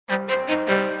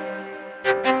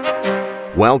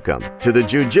Welcome to the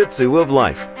Jiu-Jitsu of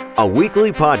Life, a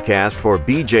weekly podcast for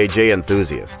BJJ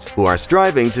enthusiasts who are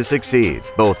striving to succeed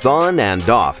both on and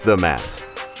off the mat.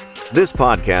 This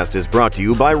podcast is brought to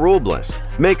you by Rulebliss,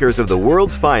 makers of the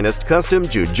world's finest custom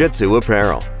Jiu-Jitsu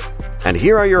apparel. And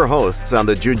here are your hosts on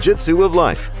the Jiu-Jitsu of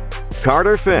Life,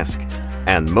 Carter Fisk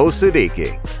and Mo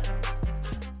Siddiqui.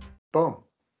 Boom.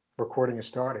 Recording is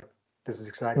started. This is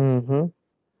exciting.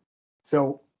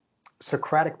 So,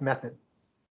 Socratic method.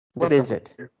 What is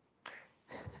it?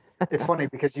 It's funny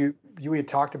because you had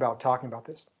talked about talking about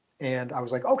this, and I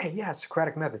was like, okay, yeah,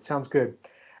 Socratic method sounds good.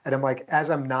 And I'm like, as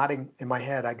I'm nodding in my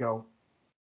head, I go,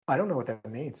 I don't know what that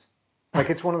means. Like,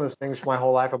 it's one of those things for my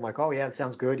whole life. I'm like, oh yeah, it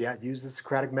sounds good. Yeah, use the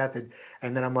Socratic method.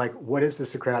 And then I'm like, what is the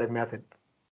Socratic method?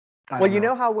 Well, you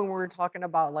know how when we were talking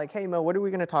about like, hey Mo, what are we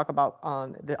going to talk about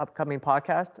on the upcoming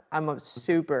podcast? I'm a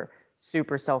super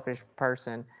selfish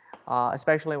person.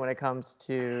 Especially when it comes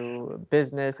to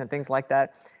business and things like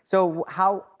that. So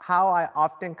how I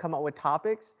often come up with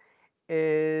topics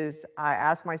is I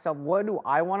ask myself, what do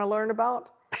I want to learn about?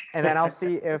 And then I'll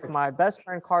see if my best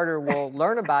friend Carter will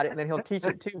learn about it, and then he'll teach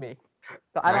it to me.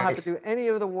 So I don't have to do any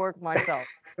of the work myself.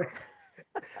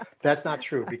 That's not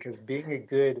true, because being a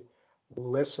good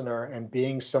listener and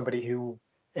being somebody who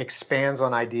expands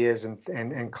on ideas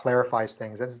and clarifies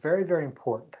things, that's very, very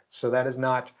important. So that is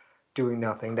not doing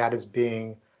nothing. That is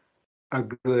being a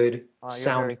good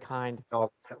sound. Very kind.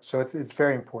 So it's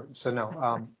very important. So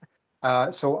no.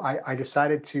 So I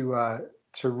decided to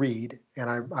read, and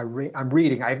I'm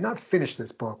reading. I have not finished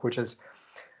this book, which is,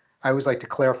 I always like to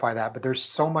clarify that. But there's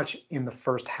so much in the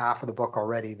first half of the book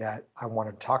already that I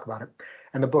wanted to talk about it.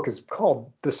 And the book is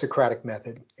called The Socratic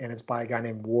Method, and it's by a guy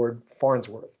named Ward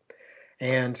Farnsworth.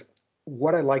 And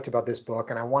what I liked about this book,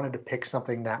 and I wanted to pick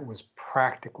something that was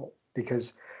practical,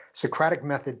 because Socratic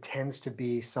method tends to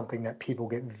be something that people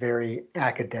get very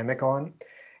academic on.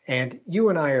 And you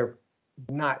and I are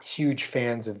not huge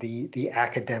fans of the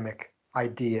academic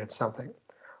idea of something.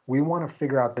 We want to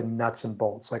figure out the nuts and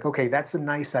bolts. Like, okay, that's a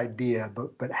nice idea,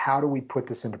 but how do we put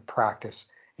this into practice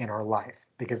in our life?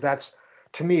 Because that's,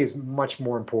 to me, is much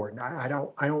more important. I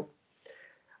don't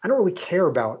really care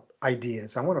about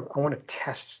ideas. I want to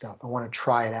test stuff. I want to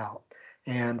try it out.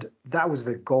 And that was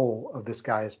the goal of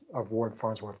of Ward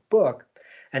Farnsworth's book.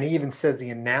 And he even says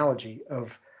the analogy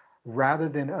of, rather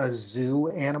than a zoo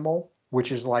animal,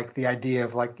 which is like the idea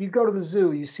of like, you go to the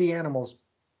zoo, you see animals,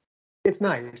 it's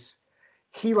nice.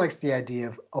 He likes the idea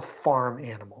of a farm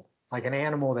animal, like an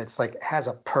animal that's like has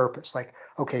a purpose. Like,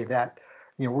 okay, that,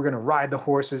 we're going to ride the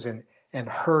horses and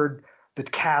herd the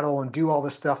cattle and do all the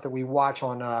stuff that we watch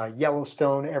on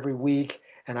Yellowstone every week.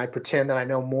 And I pretend that I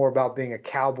know more about being a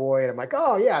cowboy. And I'm like,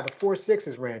 oh, yeah, the 4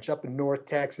 Sixes Ranch up in North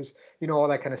Texas, all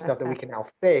that kind of stuff that we can now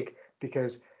fake,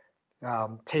 because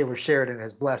Taylor Sheridan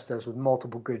has blessed us with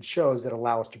multiple good shows that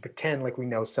allow us to pretend like we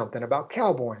know something about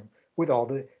cowboying with all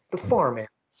the farm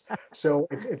animals. So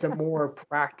it's a more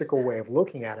practical way of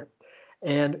looking at it.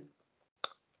 And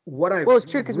well, it's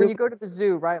true, because when you go to the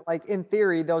zoo, right, like in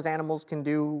theory, those animals can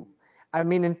do,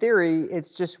 in theory,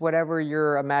 it's just whatever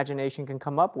your imagination can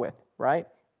come up with, right?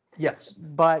 Yes.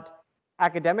 But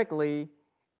academically,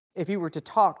 if you were to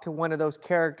talk to one of those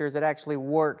characters that actually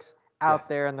works out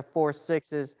there in the 4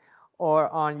 Sixes or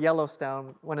on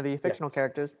Yellowstone, one of the fictional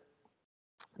characters,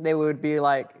 they would be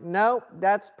like, no,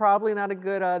 that's probably not a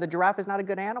good, the giraffe is not a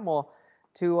good animal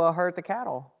to herd the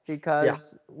cattle,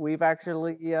 because we've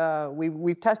actually,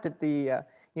 we've tested the,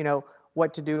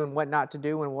 what to do and what not to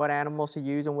do and what animals to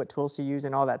use and what tools to use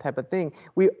and all that type of thing.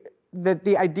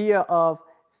 The idea of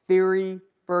theory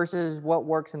versus what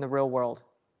works in the real world.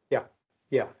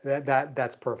 Yeah,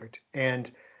 that's perfect.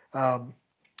 And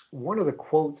one of the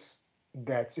quotes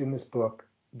that's in this book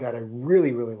that I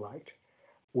really, really liked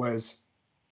was,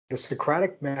 the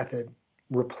Socratic method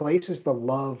replaces the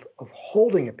love of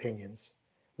holding opinions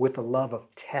with the love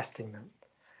of testing them.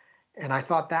 And I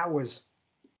thought that was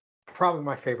probably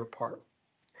my favorite part,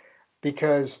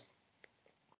 because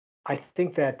I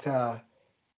think that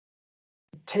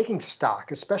taking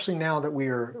stock, especially now that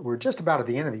we're just about at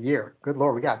the end of the year. Good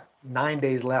Lord, we got 9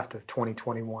 days left of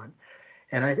 2021.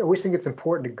 And I always think it's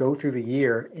important to go through the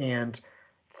year and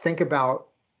think about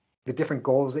the different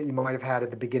goals that you might have had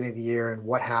at the beginning of the year and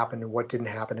what happened and what didn't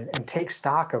happen, and take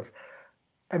stock of,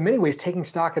 in many ways, taking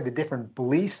stock of the different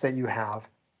beliefs that you have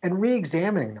and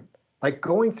re-examining them, like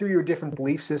going through your different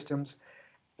belief systems,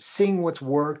 seeing what's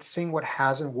worked, seeing what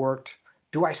hasn't worked.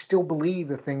 Do I still believe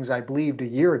the things I believed a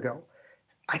year ago?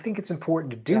 I think it's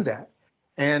important to do that,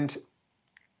 and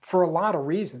for a lot of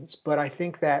reasons. But I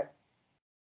think that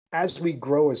as we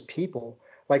grow as people,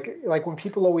 like when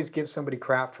people always give somebody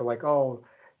crap for like, oh,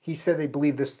 he said they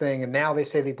believe this thing, and now they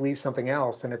say they believe something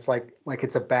else, and it's like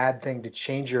it's a bad thing to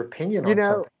change your opinion You on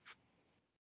know,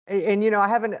 something. and I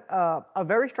have a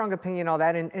very strong opinion on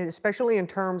that, and especially in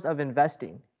terms of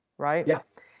investing, right? Yeah,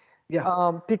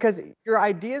 yeah, Because your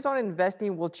ideas on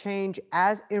investing will change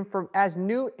as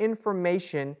new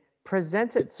information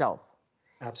presents itself.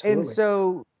 And absolutely.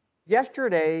 so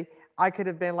yesterday, I could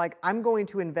have been like, I'm going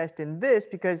to invest in this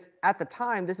because at the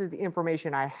time, this is the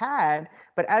information I had.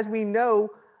 But as we know,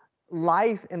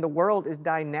 life in the world is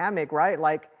dynamic, right?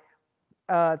 Like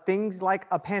things like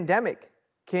a pandemic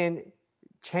can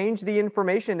change the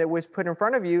information that was put in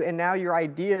front of you. And now your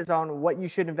ideas on what you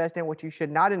should invest in, what you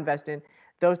should not invest in,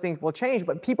 those things will change.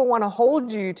 But people want to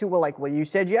hold you to, well, like what you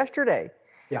said yesterday.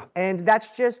 Yeah. And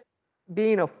that's just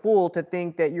being a fool to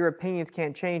think that your opinions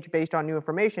can't change based on new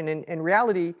information. And in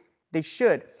reality, they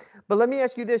should. But let me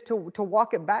ask you this to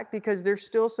walk it back, because there's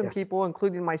still some Yes. people,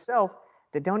 including myself,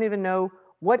 that don't even know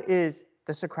what is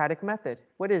the Socratic method.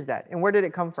 What is that? And where did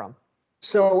it come from?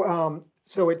 So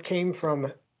it came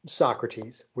from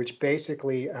Socrates, which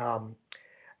basically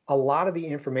a lot of the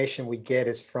information we get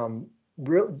is from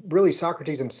really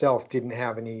Socrates himself didn't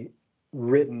have any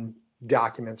written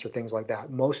documents or things like that.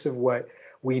 Most of what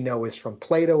we know is from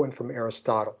Plato and from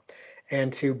Aristotle.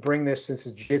 And to bring this, since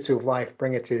it's jiu-jitsu of life,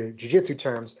 bring it to jiu-jitsu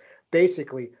terms,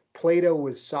 basically Plato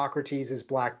was Socrates'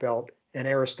 black belt and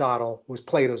Aristotle was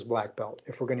Plato's black belt,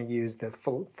 if we're going to use the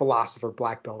philosopher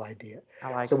black belt idea.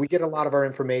 So we get a lot of our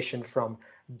information from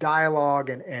dialogue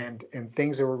and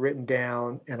things that were written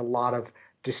down, and a lot of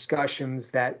discussions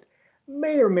that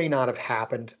may or may not have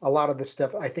happened. A lot of this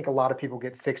stuff, I think a lot of people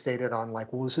get fixated on,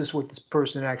 like, well, is this what this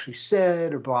person actually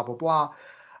said, or blah, blah,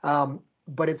 blah.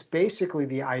 But it's basically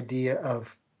the idea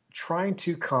of trying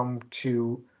to come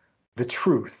to the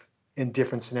truth in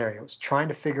different scenarios, trying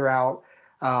to figure out,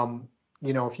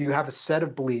 if you have a set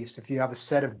of beliefs, if you have a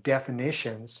set of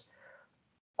definitions,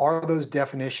 are those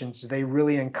definitions, do they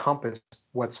really encompass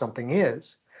what something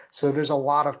is? So there's a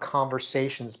lot of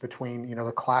conversations between,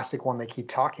 the classic one they keep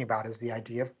talking about is the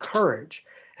idea of courage,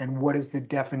 and what is the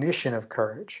definition of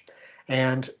courage?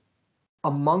 And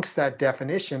amongst that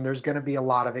definition, there's going to be a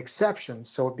lot of exceptions.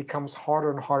 So it becomes harder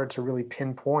and harder to really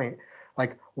pinpoint,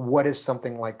 like, what is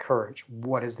something like courage?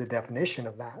 What is the definition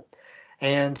of that?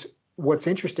 And what's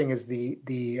interesting is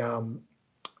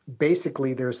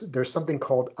basically there's something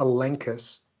called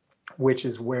elenchus, which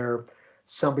is where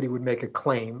somebody would make a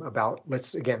claim about,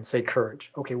 let's again say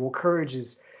courage. Okay, well, courage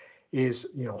is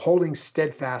holding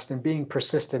steadfast and being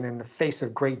persistent in the face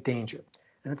of great danger.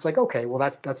 And it's like, okay, well,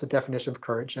 that's a definition of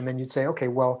courage. And then you'd say, okay,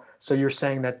 well, so you're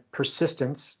saying that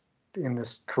persistence in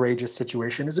this courageous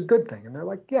situation is a good thing? And they're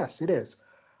like, yes, it is.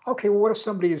 Okay, well, what if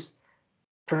somebody is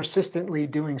persistently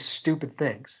doing stupid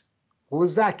things? Well,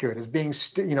 is that good? Is being,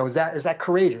 is that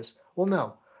courageous? Well,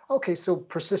 no. Okay, so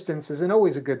persistence isn't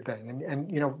always a good thing,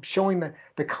 and showing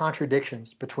the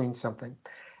contradictions between something.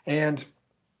 And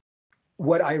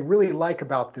what I really like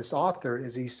about this author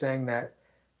is he's saying that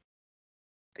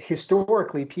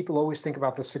historically, people always think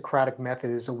about the Socratic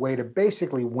method as a way to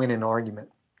basically win an argument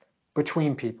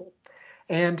between people.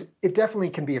 And it definitely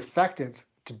can be effective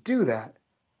to do that.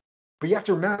 But you have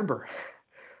to remember,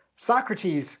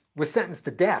 Socrates was sentenced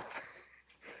to death.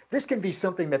 This can be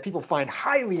something that people find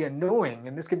highly annoying,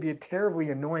 and this can be a terribly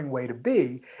annoying way to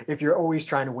be if you're always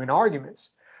trying to win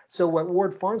arguments. So what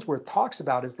Ward Farnsworth talks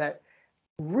about is that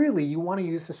really you want to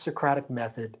use the Socratic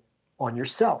method on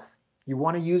yourself. You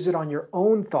want to use it on your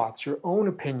own thoughts, your own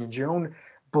opinions, your own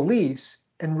beliefs,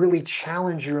 and really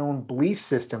challenge your own belief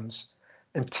systems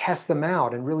and test them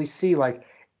out and really see, like,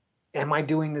 am I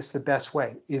doing this the best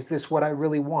way? Is this what I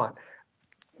really want?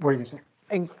 What are you going to say?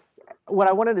 And what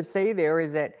I wanted to say there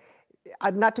is that,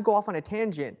 not to go off on a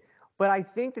tangent, but I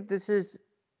think that this is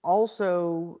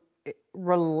also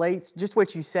relates, just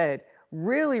what you said,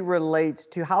 really relates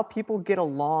to how people get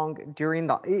along during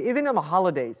even in the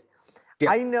holidays.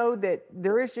 Yeah. I know that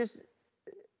there is just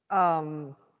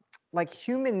like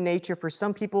human nature for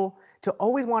some people to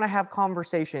always want to have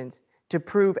conversations to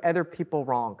prove other people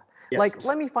wrong. Yes. Like,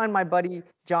 let me find my buddy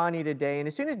Johnny today, and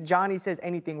as soon as Johnny says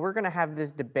anything, we're going to have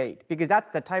this debate, because that's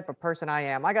the type of person I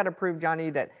am. I got to prove Johnny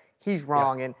that he's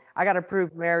wrong, yeah, and I got to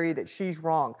prove Mary that she's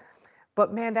wrong.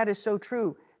 But man, that is so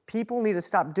true. People need to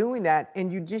stop doing that,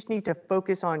 and you just need to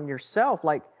focus on yourself.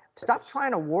 Like, stop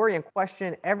trying to worry and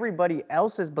question everybody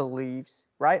else's beliefs,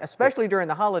 right? Especially during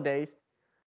the holidays.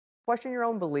 Question your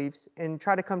own beliefs and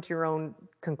try to come to your own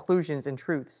conclusions and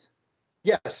truths.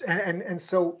 Yes, and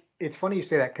so it's funny you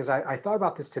say that, because I thought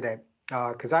about this today,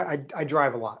 because I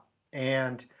drive a lot,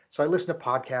 and so I listen to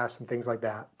podcasts and things like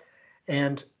that,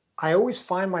 and I always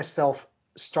find myself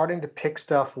starting to pick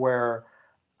stuff where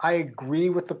I agree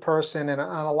with the person, and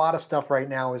on a lot of stuff right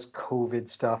now is COVID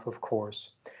stuff, of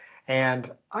course.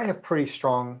 And I have pretty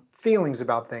strong feelings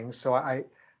about things. So I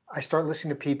start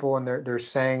listening to people and they're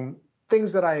saying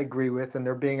things that I agree with and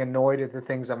they're being annoyed at the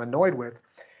things I'm annoyed with.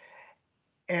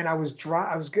 And I was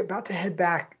about to head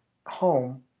back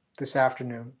home this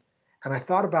afternoon and I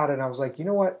thought about it and I was like, you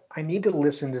know what? I need to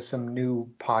listen to some new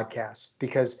podcasts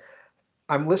because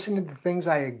I'm listening to things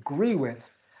I agree with,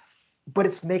 but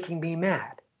it's making me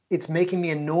mad. It's making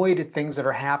me annoyed at things that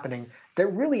are happening that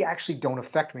really actually don't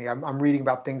affect me. I'm reading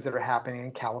about things that are happening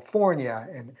in California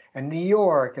and New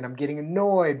York, and I'm getting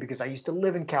annoyed because I used to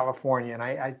live in California, and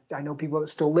I know people that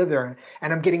still live there,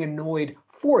 and I'm getting annoyed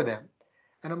for them.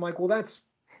 And I'm like, well, that's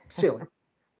silly.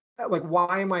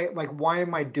 Why am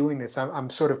I doing this? I'm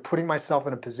sort of putting myself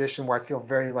in a position where I feel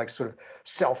very like sort of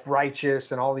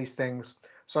self-righteous and all these things.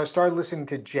 So I started listening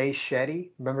to Jay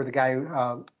Shetty. Remember the guy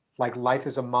who like Life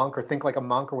as a Monk or Think Like a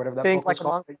Monk or whatever that Think book was like a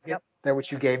called. monk. Yep. That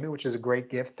which you gave me, which is a great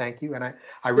gift. Thank you. And I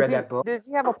Does read that book. does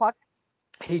he have a podcast?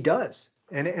 He does,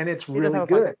 and it's He does really have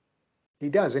a podcast. good. He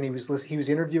does, and he was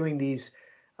interviewing these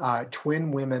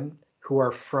twin women who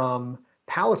are from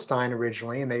Palestine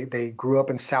originally, and they grew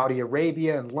up in Saudi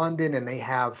Arabia and London, and they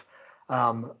have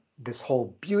this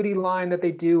whole beauty line that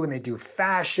they do, and they do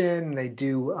fashion, and they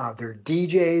do their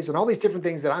DJs and all these different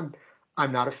things that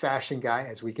I'm not a fashion guy,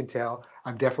 as we can tell.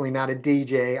 I'm definitely not a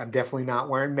DJ. I'm definitely not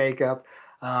wearing makeup.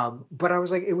 But I was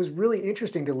like, it was really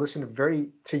interesting to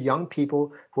listen to young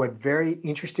people who had very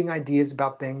interesting ideas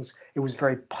about things. It was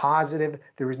very positive.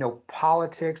 There was no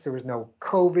politics. There was no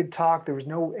COVID talk. There was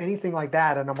no anything like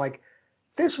that. And I'm like,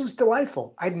 this was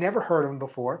delightful. I'd never heard of them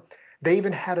before. They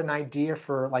even had an idea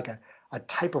for like a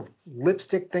type of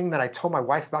lipstick thing that I told my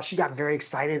wife about. She got very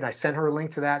excited. And I sent her a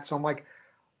link to that. So I'm like,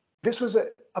 this was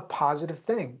a positive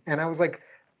thing. And I was like,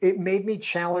 it made me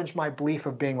challenge my belief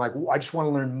of being like, I just want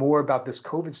to learn more about this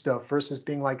COVID stuff versus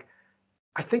being like,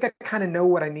 I think I kind of know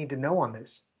what I need to know on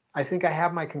this. I think I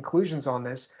have my conclusions on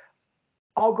this.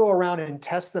 I'll go around and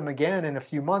test them again in a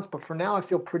few months, but for now I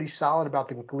feel pretty solid about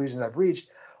the conclusions I've reached.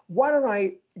 Why don't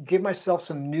I give myself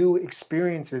some new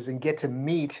experiences and get to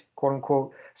meet, quote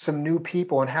unquote, some new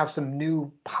people and have some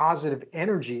new positive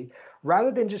energy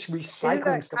rather than just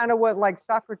recycling. Isn't that kind of what like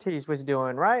Socrates was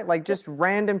doing, right? Like just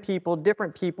random people,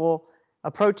 different people,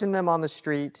 approaching them on the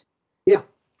street. Yeah.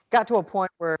 Got to a point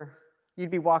where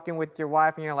you'd be walking with your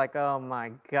wife and you're like, oh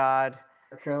my God,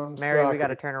 Mary, we got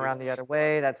to turn around the other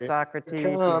way. That's Socrates.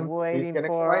 He's waiting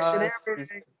for us.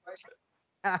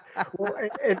 Well,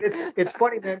 and it's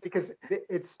funny, man, because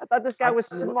I thought this guy was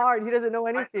smart. He doesn't know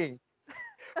anything.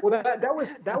 Well, that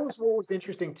was what was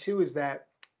interesting too, is that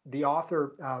the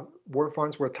author Ward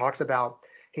Farnsworth talks about,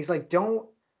 he's like, don't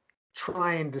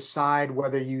try and decide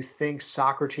whether you think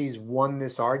Socrates won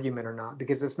this argument or not,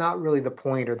 because it's not really the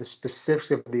point or the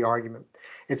specifics of the argument.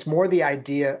 It's more the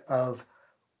idea of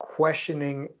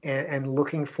questioning and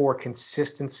looking for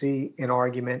consistency in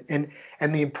argument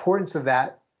and the importance of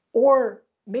that, or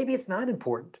maybe it's not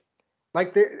important.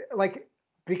 Like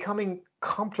becoming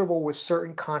comfortable with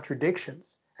certain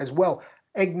contradictions as well,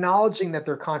 acknowledging that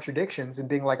they're contradictions and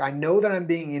being like, I know that I'm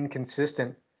being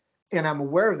inconsistent and I'm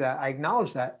aware of that. I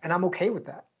acknowledge that and I'm okay with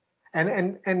that.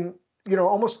 And you know,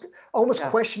 almost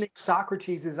questioning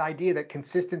Socrates' idea that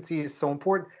consistency is so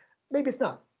important. Maybe it's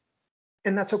not.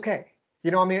 And that's okay. You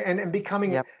know what I mean? And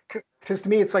becoming, because to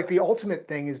me, it's like the ultimate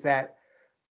thing is that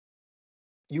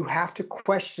you have to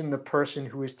question the person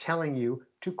who is telling you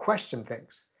to question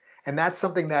things. And that's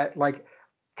something that, like,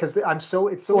 because it's so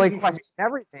easy for me.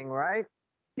 Everything, right?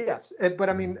 Yes, but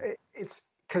I mean, it's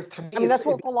because to me, I mean, that's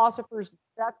what philosophers.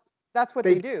 That's what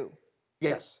they do.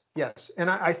 Yes, and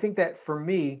I think that for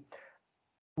me,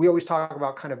 we always talk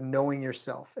about kind of knowing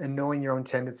yourself and knowing your own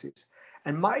tendencies.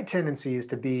 And my tendency is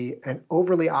to be an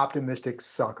overly optimistic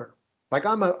sucker. Like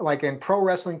like in pro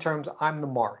wrestling terms, I'm the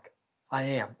mark. I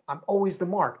am. I'm always the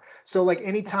mark. So like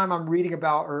anytime I'm reading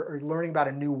about or learning about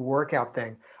a new workout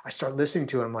thing, I start listening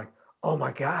to it. I'm like, oh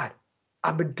my God,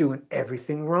 I've been doing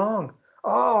everything wrong.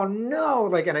 Oh no.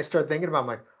 Like, and I start thinking about, I'm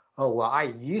like, oh, well, I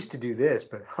used to do this,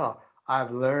 but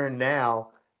I've learned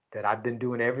now that I've been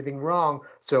doing everything wrong.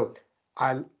 So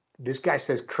this guy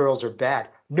says curls are bad.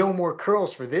 No more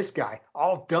curls for this guy.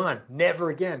 All done. Never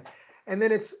again. And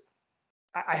then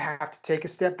I have to take a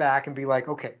step back and be like,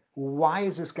 okay, why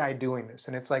is this guy doing this?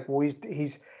 And it's like, well,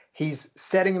 he's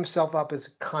setting himself up as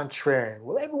a contrarian.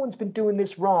 Well, everyone's been doing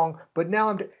this wrong, but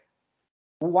now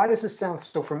well, why does this sound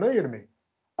so familiar to me?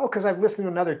 Oh, because I've listened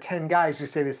to another 10 guys who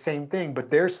say the same thing, but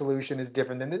their solution is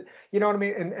different than you know what I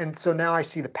mean? And so now I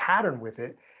see the pattern with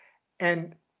it.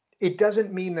 And it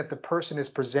doesn't mean that the person is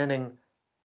presenting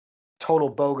total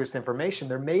bogus information.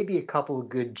 There may be a couple of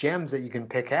good gems that you can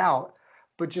pick out,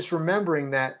 but just remembering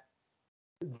that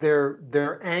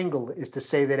their angle is to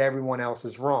say that everyone else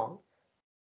is wrong,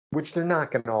 which they're not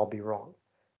going to all be wrong.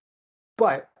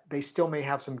 But they still may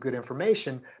have some good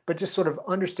information, but just sort of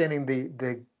understanding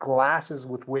the glasses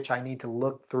with which I need to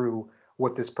look through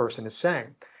what this person is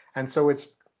saying. And so it's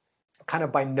kind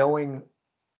of by knowing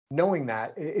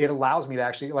that, it allows me to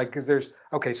actually, like, because there's,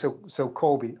 okay, so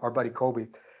Colby, our buddy Colby,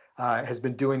 has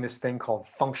been doing this thing called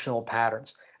functional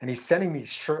patterns, and he's sending me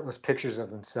shirtless pictures of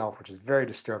himself, which is very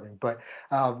disturbing. But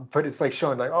it's like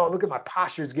showing, like, oh, look at my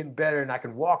posture is getting better, and I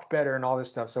can walk better, and all this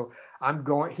stuff. So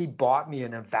he bought me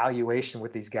an evaluation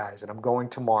with these guys, and I'm going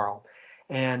tomorrow,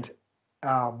 and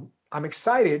I'm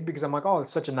excited because I'm like, oh,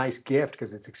 it's such a nice gift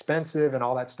because it's expensive and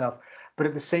all that stuff. But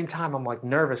at the same time, I'm like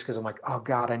nervous because I'm like, oh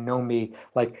God, I know me.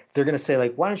 Like, they're going to say,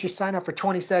 like, why don't you sign up for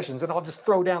 20 sessions, and I'll just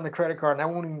throw down the credit card and I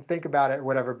won't even think about it or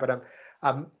whatever. But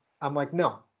I'm like,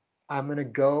 no, I'm going to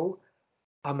go.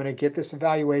 I'm going to get this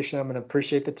evaluation. I'm going to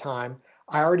appreciate the time.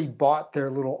 I already bought their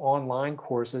little online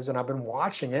courses and I've been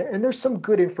watching it, and there's some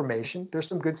good information. There's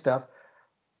some good stuff.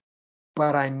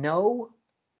 But I know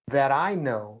that I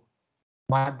know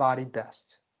my body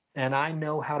best, and I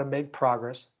know how to make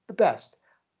progress the best.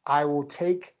 I will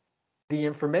take the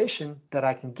information that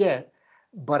I can get,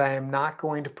 but I am not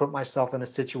going to put myself in a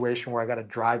situation where I got to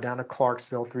drive down to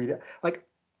Clarksville 3 days. Like,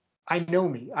 I know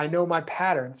me, I know my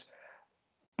patterns,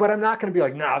 but I'm not going to be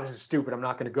like, nah, this is stupid, I'm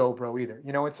not going to go, bro, either.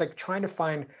 You know, it's like trying to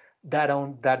find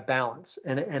that balance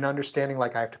and understanding,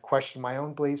 like, I have to question my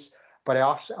own beliefs, but I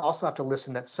also have to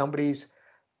listen that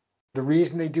the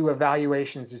reason they do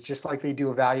evaluations is just like they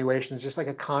do evaluations, just like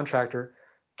a contractor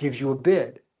gives you a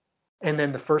bid. And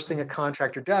then the first thing a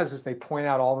contractor does is they point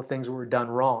out all the things that were done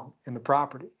wrong in the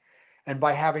property. And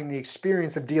by having the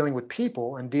experience of dealing with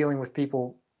people and dealing with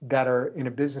people that are in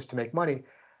a business to make money,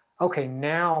 okay,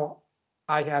 now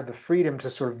I have the freedom to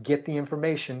sort of get the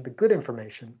information, the good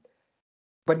information,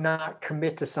 but not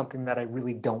commit to something that I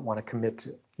really don't want to commit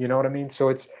to. You know what I mean? So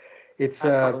it's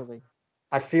Absolutely.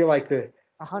 I feel like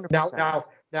 100%.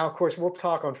 Now, of course, we'll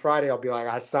talk on Friday. I'll be like,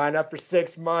 I signed up for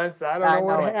 6 months. I don't I know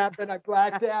what know it. happened. I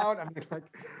blacked out. I mean, like,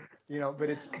 you know, but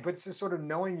it's just sort of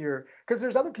knowing because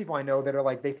there's other people I know that are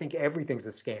like, they think everything's a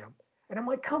scam. And I'm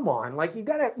like, come on, like, you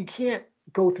can't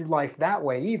go through life that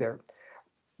way either.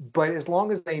 But as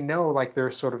long as they know, like, they're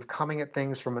sort of coming at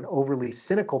things from an overly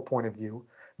cynical point of view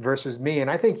versus me. And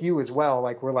I think you as well,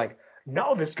 like, we're like,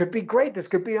 no, this could be great. This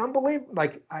could be unbelievable.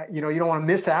 Like, you don't want to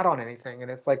miss out on anything.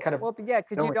 And it's like kind of, Well, yeah,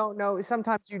 because you don't know.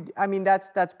 Sometimes I mean, that's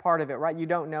part of it, right? You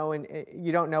don't know, and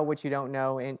you don't know what you don't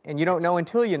know, and you don't know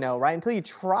until you know, right? Until you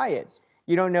try it,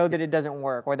 you don't know that it doesn't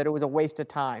work or that it was a waste of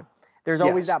time. There's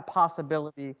always Yes. that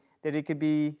possibility that it could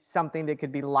be something that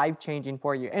could be life-changing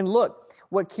for you. And look,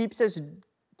 what keeps us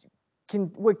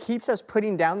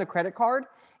putting down the credit card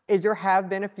is there have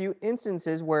been a few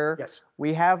instances where Yes.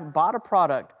 we have bought a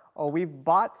product or we've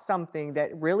bought something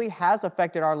that really has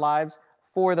affected our lives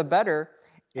for the better,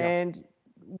 Yeah. and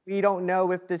we don't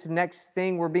know if this next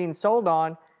thing we're being sold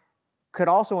on could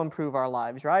also improve our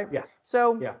lives, right? Yeah.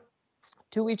 So Yeah.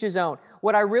 to each his own.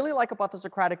 What I really like about the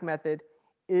Socratic method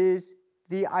is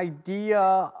the idea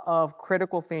of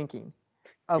critical thinking,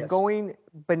 of Yes. going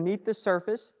beneath the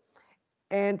surface,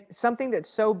 and something that's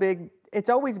so big. It's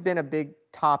always been a big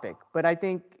topic, but I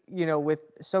think, with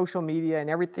social media and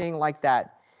everything like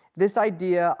that, this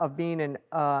idea of being an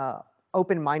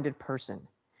open-minded person.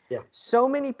 Yeah. So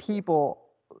many people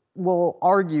will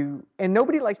argue, and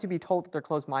nobody likes to be told that they're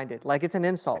closed-minded. Like, it's an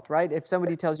insult, right? If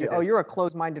somebody tells you, It oh, is. you're a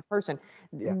closed-minded person,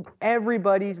 Yeah.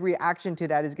 everybody's reaction to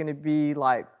that is going to be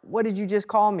like, what did you just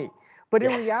call me? But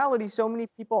in Yeah. reality, so many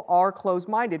people are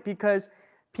closed-minded because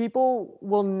people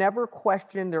will never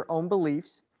question their own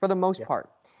beliefs for the most Yeah. part.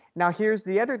 Now, here's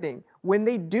the other thing. When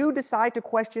they do decide to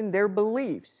question their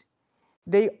beliefs,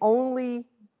 they only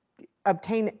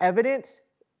obtain evidence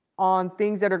on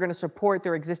things that are going to support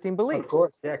their existing beliefs. Of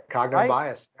course. Yeah. Cognitive right?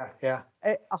 bias. Yeah.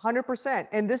 100%.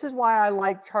 And this is why I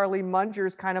like Charlie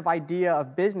Munger's kind of idea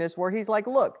of business, where he's like,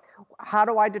 look, how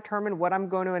do I determine what I'm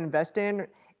going to invest in?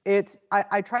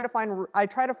 I try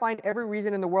to find every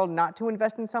reason in the world not to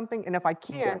invest in something, and if I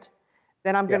can't,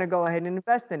 then I'm going to go ahead and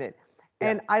invest in it.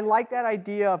 And I like that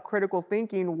idea of critical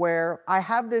thinking, where I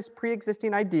have this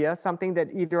pre-existing idea, something that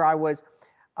either I was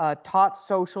taught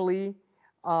socially,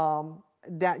 but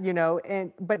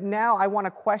now I want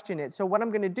to question it. So what I'm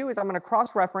going to do is I'm going to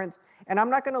cross-reference, and I'm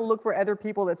not going to look for other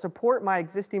people that support my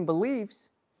existing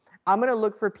beliefs. I'm going to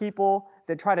look for people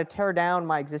that try to tear down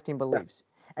my existing beliefs.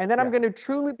 And then I'm going to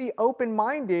truly be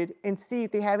open-minded and see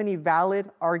if they have any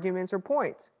valid arguments or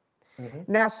points.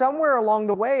 Now, somewhere along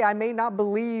the way, I may not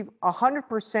believe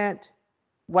 100%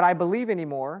 what I believe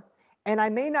anymore, and I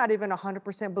may not even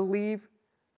 100% believe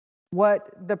what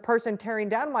the person tearing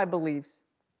down my beliefs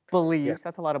believes. Yeah.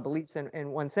 That's a lot of beliefs in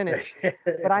one sentence.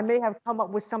 But I may have come up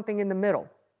with something in the middle.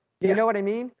 You know what I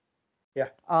mean? Yeah.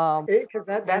 Because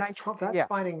that's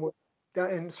finding what.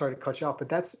 And sorry to cut you off,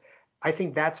 but I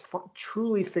think that's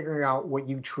truly figuring out what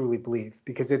you truly believe,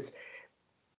 because it's,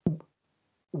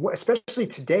 especially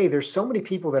today, there's so many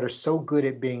people that are so good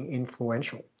at being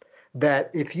influential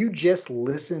that if you just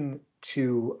listen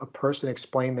to a person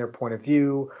explain their point of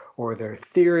view or their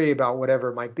theory about whatever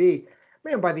it might be,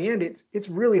 man, by the end, it's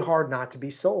really hard not to be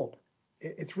sold.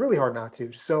 It's really hard not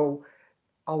to. So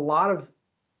a lot of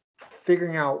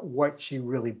figuring out what you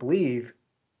really believe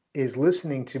is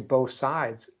listening to both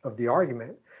sides of the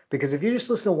argument. Because if you just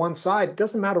listen to one side, it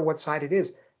doesn't matter what side it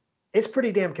is, it's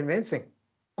pretty damn convincing.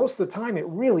 Most of the time it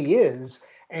really is.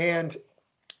 And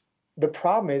the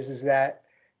problem is that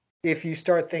if you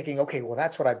start thinking, okay, well,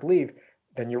 that's what I believe,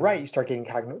 then you're right. You start getting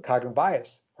cognitive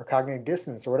bias or cognitive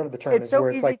dissonance or whatever the term is. It's so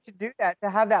easy to do that, to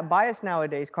have that bias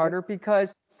nowadays, Carter,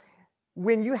 because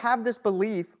when you have this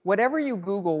belief, whatever you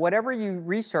Google, whatever you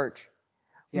research,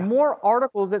 more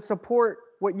articles that support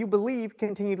what you believe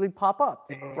continually pop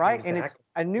up, right? Exactly. And it's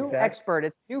a new expert,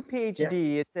 it's a new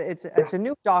PhD, it's a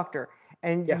new doctor,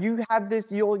 and you have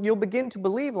this. You'll begin to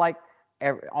believe like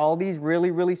all these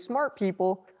really, really smart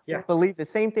people believe the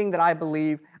same thing that I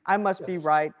believe. I must be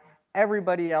right.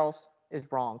 Everybody else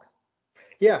is wrong.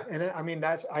 Yeah, and I mean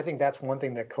I think that's one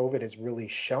thing that COVID has really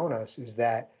shown us is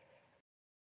that,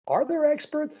 are there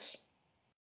experts?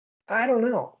 I don't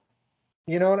know.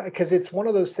 You know, because it's one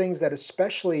of those things that,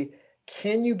 especially,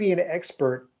 can you be an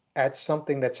expert at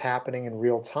something that's happening in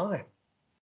real time?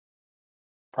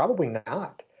 Probably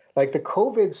not. Like the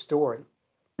COVID story,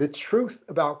 the truth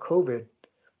about COVID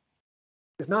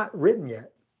is not written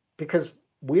yet because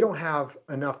we don't have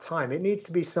enough time. It needs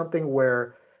to be something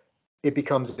where it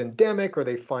becomes endemic or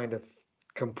they find a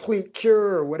complete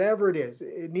cure or whatever it is.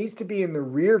 It needs to be in the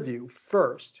rear view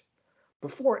first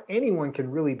before anyone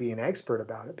can really be an expert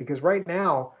about it, because right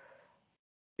now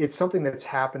it's something that's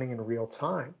happening in real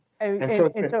time. Doing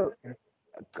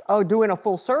a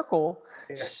full circle,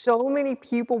 so many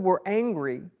people were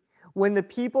angry when the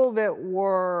people that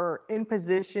were in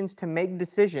positions to make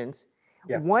decisions,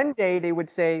 one day they would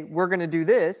say, we're going to do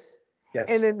this. Yes.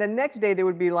 And then the next day they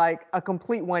would be like a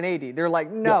complete 180. They're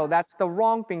like, no, that's the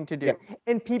wrong thing to do.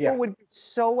 And people would get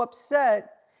so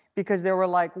upset because they were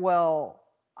like, well,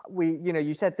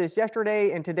 you said this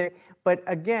yesterday and today. But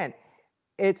again,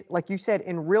 it's like you said,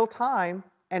 in real time,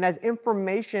 and as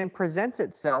information presents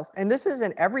itself, and this is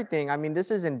in everything. I mean,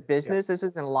 this is in business, this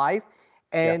is in life,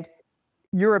 and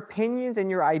your opinions and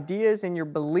your ideas and your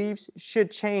beliefs should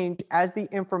change as the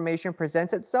information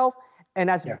presents itself and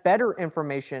as better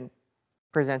information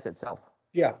presents itself.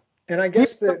 Yeah, and I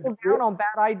guess people down on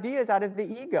bad ideas out of the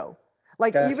ego.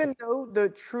 Like, even though the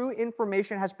true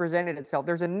information has presented itself,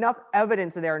 there's enough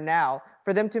evidence there now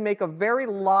for them to make a very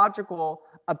logical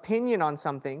opinion on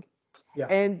something.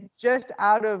 And just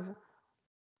out of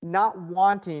not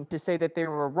wanting to say that they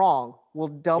were wrong, will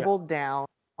double down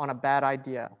on a bad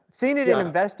idea. Seen it in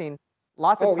investing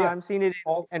lots of times, seen it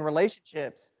in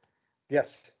relationships.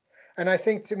 Yes. And I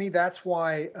think, to me, that's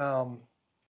why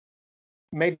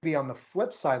maybe on the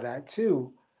flip side of that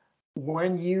too,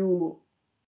 when you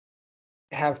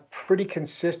have pretty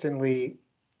consistently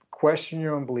questioned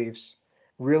your own beliefs,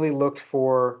 really looked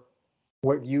for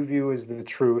what you view as the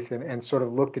truth, and sort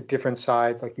of looked at different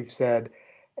sides, like you've said,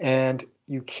 and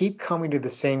you keep coming to the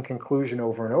same conclusion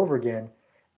over and over again,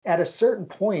 at a certain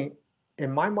point,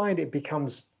 in my mind, it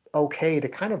becomes okay to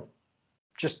kind of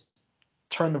just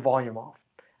turn the volume off.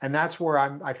 And that's where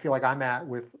I feel like I'm at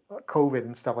with COVID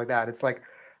and stuff like that. It's like,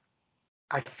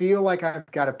 I feel like I've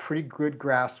got a pretty good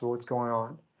grasp of what's going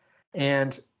on.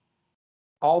 And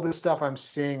all this stuff I'm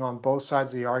seeing on both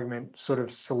sides of the argument sort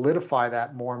of solidify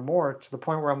that more and more, to the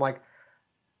point where I'm like,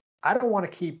 I don't want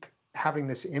to keep having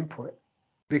this input,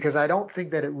 because I don't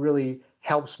think that it really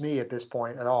helps me at this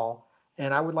point at all.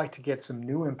 And I would like to get some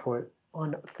new input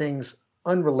on things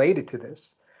unrelated to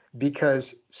this,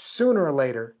 because sooner or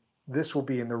later, this will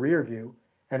be in the rear view.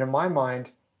 And in my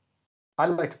mind, I'd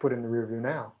like to put it in the rear view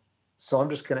now. So I'm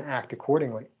just going to act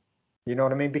accordingly. You know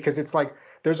what I mean? Because it's like,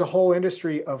 there's a whole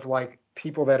industry of like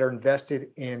people that are invested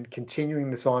in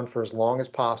continuing this on for as long as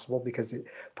possible, because it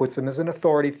puts them as an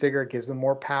authority figure, it gives them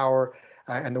more power.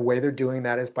 And the way they're doing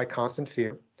that is by constant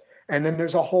fear. And then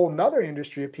there's a whole nother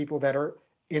industry of people that are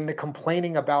in the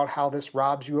complaining about how this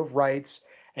robs you of rights.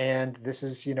 And this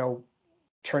is,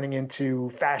 turning into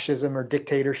fascism or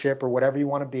dictatorship or whatever you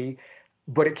want to be,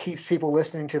 but it keeps people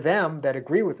listening to them that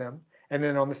agree with them. And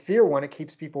then on the fear one, it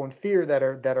keeps people in fear that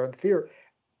are in fear.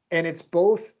 And it's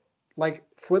both like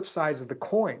flip sides of the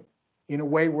coin in a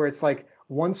way where it's like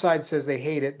one side says they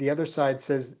hate it, the other side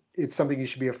says it's something you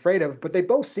should be afraid of, but they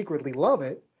both secretly love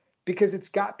it because it's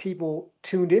got people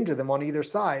tuned into them on either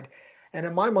side. And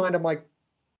in my mind, I'm like,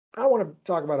 I want to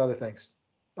talk about other things.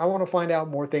 I want to find out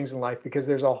more things in life because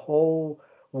there's a whole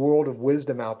world of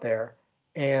wisdom out there.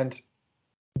 And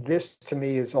this to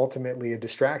me is ultimately a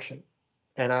distraction.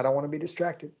 And I don't want to be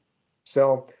distracted.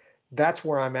 So that's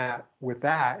where I'm at with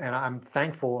that. And I'm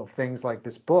thankful of things like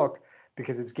this book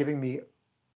because it's giving me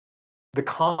the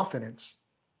confidence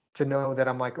to know that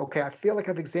I'm like, okay, I feel like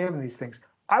I've examined these things.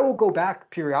 I will go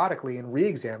back periodically and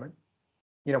re-examine.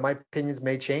 You know, my opinions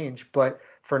may change, but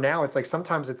for now, it's like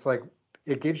sometimes it's like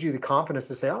it gives you the confidence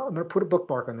to say, oh, I'm going to put a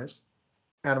bookmark on this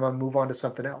and I'm going to move on to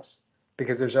something else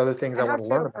because there's other things I want to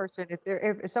learn about. Person,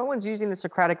 if someone's using the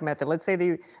Socratic method, let's say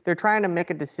they're trying to make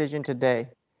a decision today.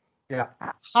 Yeah.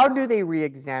 How do they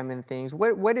re-examine things?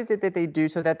 What is it that they do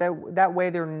so that way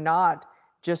they're not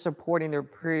just supporting their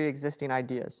pre-existing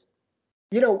ideas?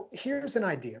 You know, here's an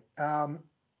idea.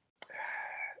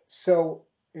 So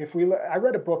I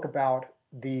read a book about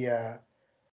the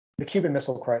Cuban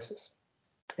Missile Crisis,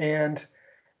 and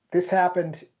this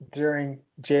happened during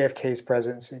JFK's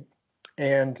presidency.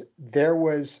 And there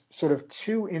was sort of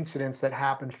two incidents that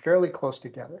happened fairly close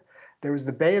together. There was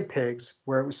the Bay of Pigs,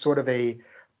 where it was sort of a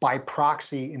by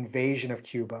proxy invasion of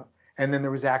Cuba. And then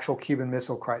there was the actual Cuban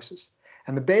Missile Crisis.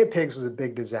 And the Bay of Pigs was a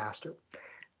big disaster.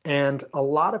 And a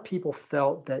lot of people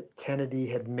felt that Kennedy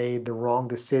had made the wrong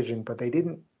decision, but they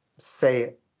didn't say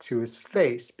it to his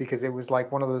face because it was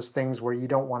like one of those things where you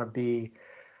don't want to be.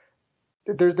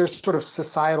 There's sort of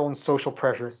societal and social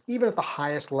pressures, even at the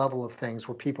highest level of things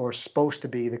where people are supposed to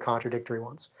be the contradictory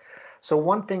ones. So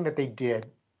one thing that they did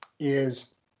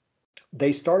is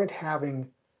they started having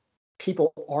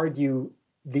people argue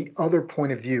the other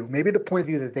point of view, maybe the point of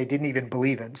view that they didn't even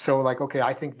believe in. So like, okay,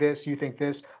 I think this, you think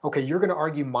this. Okay, you're going to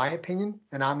argue my opinion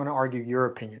and I'm going to argue your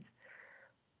opinion.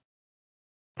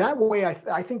 That way,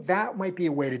 I think that might be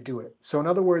a way to do it. So in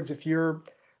other words, if you're,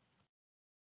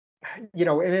 you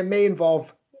know, and it may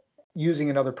involve using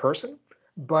another person,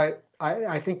 but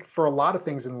I think for a lot of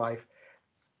things in life,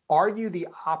 argue the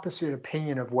opposite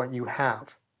opinion of what you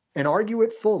have and argue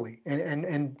it fully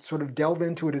and sort of delve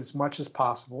into it as much as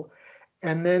possible.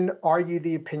 And then argue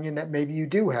the opinion that maybe you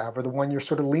do have or the one you're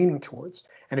sort of leaning towards.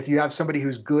 And if you have somebody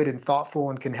who's good and thoughtful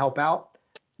and can help out,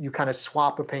 you kind of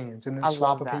swap opinions and then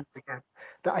swap opinions again.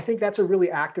 I think that's a really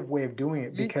active way of doing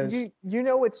it because you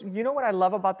know what I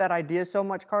love about that idea so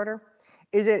much, Carter,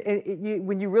 is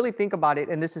when you really think about it,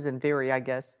 and this is in theory, I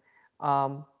guess,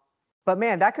 but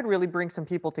man, that could really bring some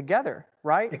people together,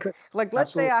 right? It could. Like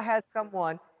let's say I had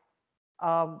someone,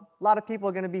 a lot of people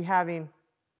are going to be having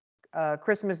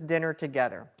Christmas dinner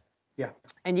together. Yeah.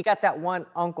 And you got that one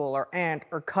uncle or aunt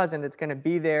or cousin that's going to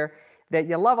be there that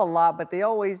you love a lot, but they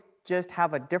always just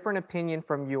have a different opinion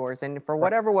from yours. And for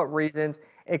what reasons,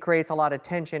 it creates a lot of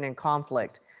tension and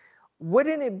conflict.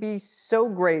 Wouldn't it be so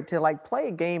great to like play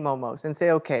a game almost and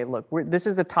say, okay, look, this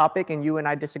is the topic and you and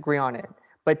I disagree on it.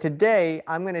 But today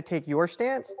I'm going to take your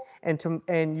stance and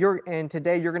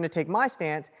today you're going to take my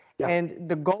stance. Yeah. And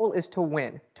the goal is to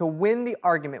win the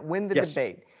argument, win the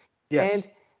debate. Yes.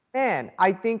 And man,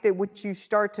 I think that what you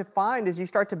start to find is you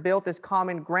start to build this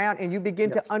common ground and you begin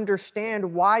to understand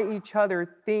why each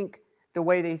other think the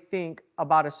way they think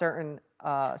about a certain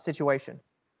situation.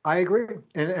 I agree.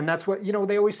 And that's what, you know,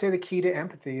 they always say the key to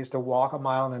empathy is to walk a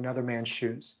mile in another man's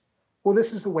shoes. Well,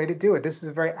 this is the way to do it. This is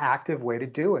a very active way to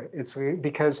do it. It's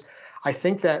because I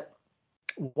think that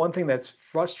one thing that's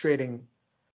frustrating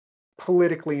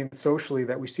politically and socially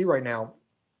that we see right now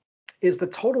is the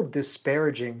total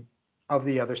disparaging of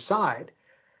the other side.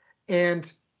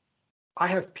 And I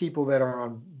have people that are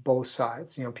on both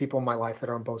sides, you know, people in my life that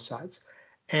are on both sides.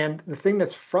 And the thing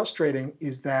that's frustrating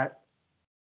is that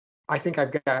I think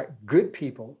I've got good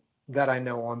people that I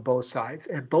know on both sides,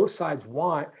 and both sides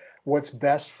want what's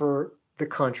best for the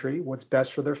country, what's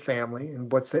best for their family,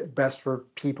 and what's best for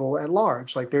people at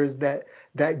large. Like there's that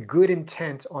good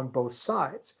intent on both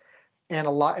sides, and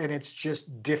it's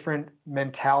just different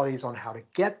mentalities on how to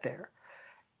get there.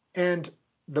 And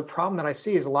the problem that I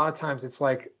see is a lot of times it's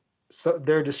like, so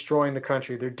they're destroying the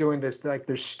country. They're doing this, like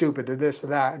they're stupid. They're this or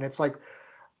that. And it's like,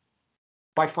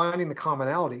 by finding the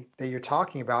commonality that you're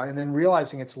talking about and then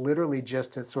realizing it's literally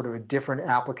just a sort of a different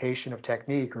application of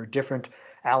technique or different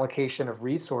allocation of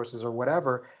resources or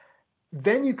whatever,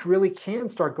 then you really can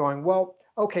start going, well,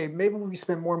 okay, maybe we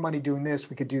spend more money doing this,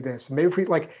 we could do this. Maybe if we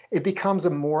like, it becomes a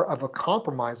more of a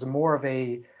compromise, a more of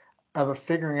a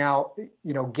figuring out,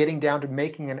 getting down to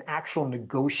making an actual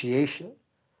negotiation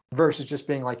versus just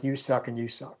being like, you suck and you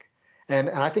suck. And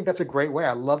I think that's a great way.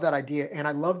 I love that idea. And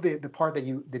I love the part that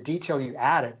the detail you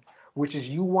added, which is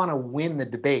you want to win the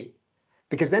debate,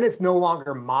 because then it's no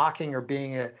longer mocking or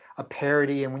being a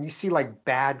parody. And when you see like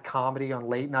bad comedy on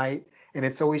late night, and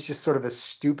it's always just sort of a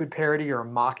stupid parody or a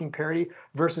mocking parody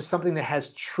versus something that has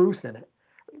truth in it.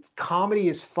 Comedy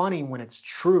is funny when it's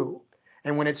true.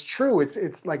 And when it's true,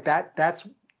 it's like that. That's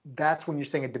when you're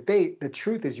saying a debate. The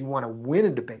truth is you want to win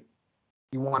a debate.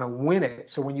 You want to win it.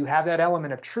 So when you have that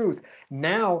element of truth,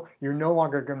 now you're no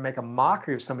longer going to make a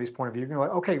mockery of somebody's point of view. You're going to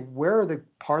like, okay, where are the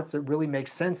parts that really make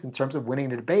sense in terms of winning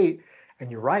the debate?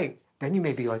 And you're right. Then you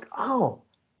may be like, oh,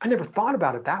 I never thought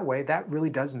about it that way. That really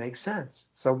does make sense.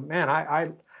 So man,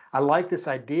 I like this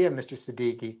idea, Mr.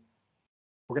 Siddiqui.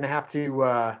 We're going to have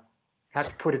to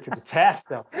put it to the test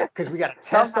though, because we got to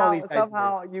test all these ideas.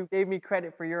 Somehow you gave me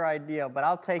credit for your idea, but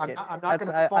I'll take it. I'm not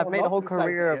going to follow I've made a whole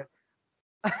career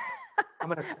of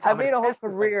I've made a whole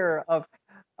career of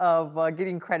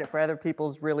getting credit for other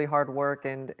people's really hard work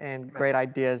and great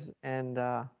ideas. And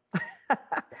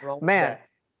man,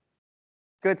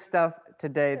 good stuff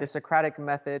today. The Socratic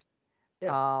method.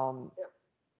 I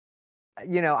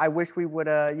wish we would.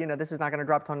 This is not going to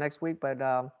drop till next week, but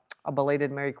a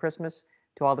belated Merry Christmas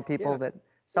to all the people that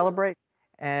celebrate.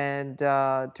 And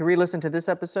to re-listen to this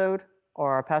episode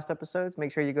or our past episodes,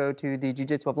 make sure you go to the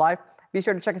Jiu-Jitsu of Life. Be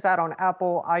sure to check us out on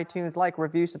Apple, iTunes, like,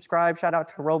 review, subscribe. Shout out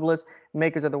to Robles,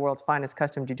 makers of the world's finest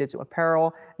custom jiu-jitsu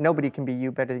apparel. Nobody can be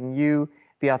you better than you.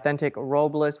 Be authentic.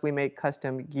 Robles, we make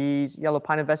custom gis. Yellow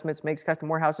Pine Investments makes custom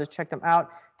warehouses. Check them out.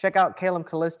 Check out Caleb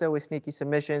Callisto with Sneaky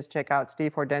Submissions. Check out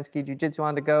Steve Hordensky, Jiu-Jitsu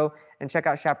on the Go. And check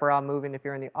out Chaparral Moving. If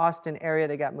you're in the Austin area,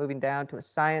 they got Moving Down to a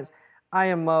Science. I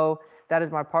am Mo. That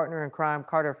is my partner in crime,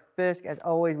 Carter Fisk. As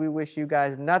always, we wish you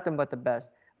guys nothing but the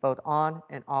best, both on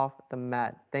and off the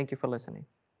mat. Thank you for listening.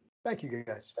 Thank you,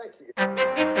 guys. Thank you.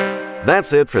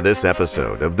 That's it for this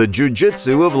episode of the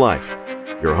Jiu-Jitsu of Life.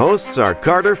 Your hosts are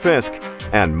Carter Fisk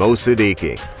and Mo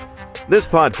Siddiqui. This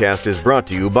podcast is brought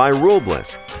to you by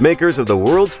Robles, makers of the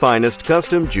world's finest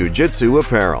custom jiu-jitsu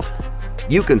apparel.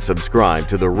 You can subscribe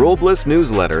to the Robles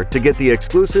newsletter to get the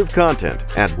exclusive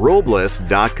content at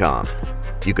robles.com.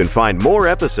 You can find more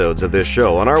episodes of this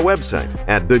show on our website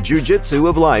at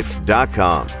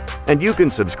thejujitsuoflife.com. And you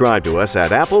can subscribe to us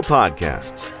at Apple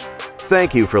Podcasts.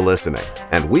 Thank you for listening,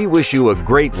 and we wish you a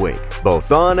great week,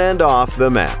 both on and off the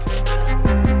mat.